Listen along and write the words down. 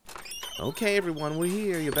Okay, everyone, we're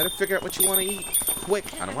here. You better figure out what you want to eat. Quick,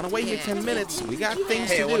 I don't want to wait here 10 minutes. We got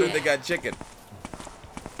things to do. Hey, I wonder if they got chicken.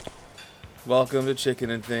 Welcome to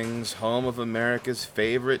Chicken and Things, home of America's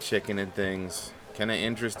favorite chicken and things. Can I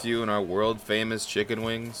interest you in our world-famous chicken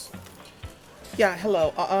wings? Yeah,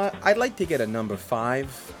 hello. I'd like to get a number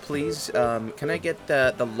 5, please. Can I get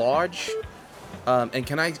the large? And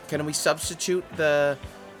can we substitute the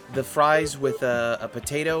fries with a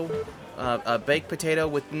potato, a baked potato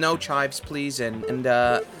with no chives, please? And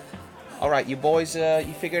all right, you boys,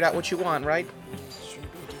 you figured out what you want, right?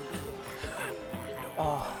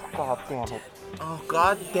 Oh, God damn it. Oh,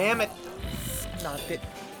 God damn it. Not it.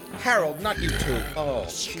 Harold, not you two. Oh,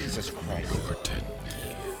 Jesus Christ.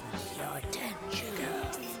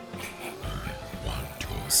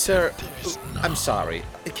 Sir, I'm sorry.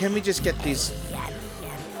 Can we just get these...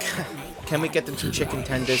 Can we get them some chicken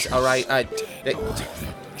tenders? All right, I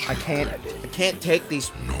can't take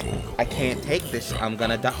these. I can't take this. I'm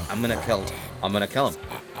gonna die. I'm gonna kill him. I'm gonna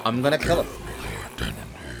kill him.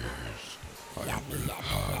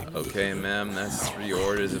 Okay, ma'am, that's 3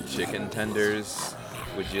 orders of chicken tenders.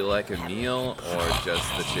 Would you like a meal or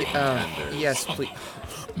just the chicken tenders? Yes, please.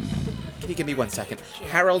 Can you give me 1 second?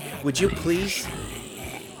 Harold, would you please?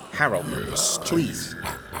 Harold, please.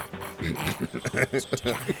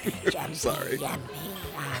 I'm sorry.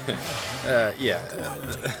 Yeah.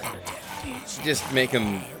 Just make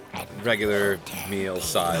them regular meal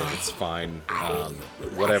size. It's fine.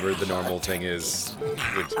 Whatever the normal thing is.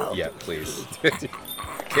 Yeah, please.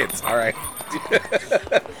 Kids, all right.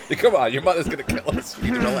 Come on, your mother's gonna kill us.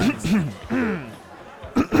 You need to relax.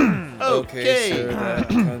 Okay, sir, that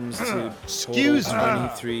comes to total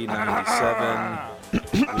 $23.97.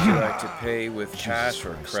 Would you like to pay with cash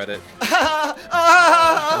or credit? I'm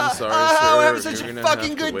sorry, sir. We're having such a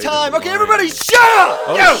fucking good time. Okay, everybody, shut up!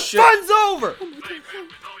 Oh, Yo, shit. fun's over!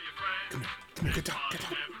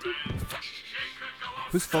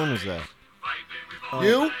 Whose phone was that?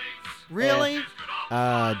 You? Really?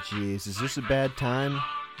 Jeez, is this a bad time?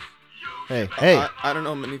 Hey, I don't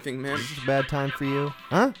know anything, man. is this a bad time for you?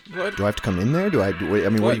 Huh? What? Do I have to come in there? What do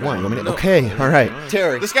you want? You want me to... No. Okay, all right.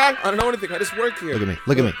 Terry. This guy? I don't know anything. I just work here.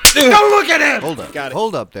 Look at me. Don't look at him! Hold up. Got it.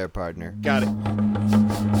 Hold up there, partner. Got it.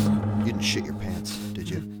 You didn't shit your pants, did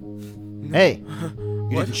you? Hey,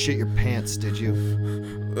 you didn't shit your pants, did you?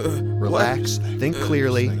 Relax. Think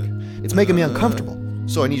clearly. It's making me uncomfortable,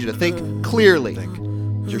 so I need you to think clearly.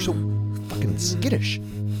 You're so fucking skittish.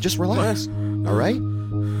 Just relax. All right?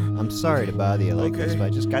 I'm sorry to bother you like this, but I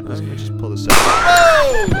just got this. Let me just pull this up.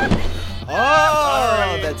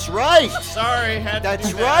 Oh, that's right. Sorry,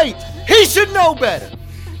 That's right. He should know better.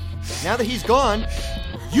 Now that he's gone,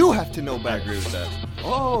 you have to know better. I agree with that.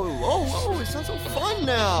 Oh, it's not so fun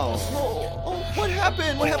now. Oh, what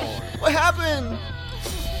happened? What happened?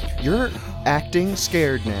 You're acting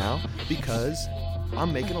scared now because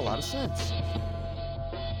I'm making a lot of sense.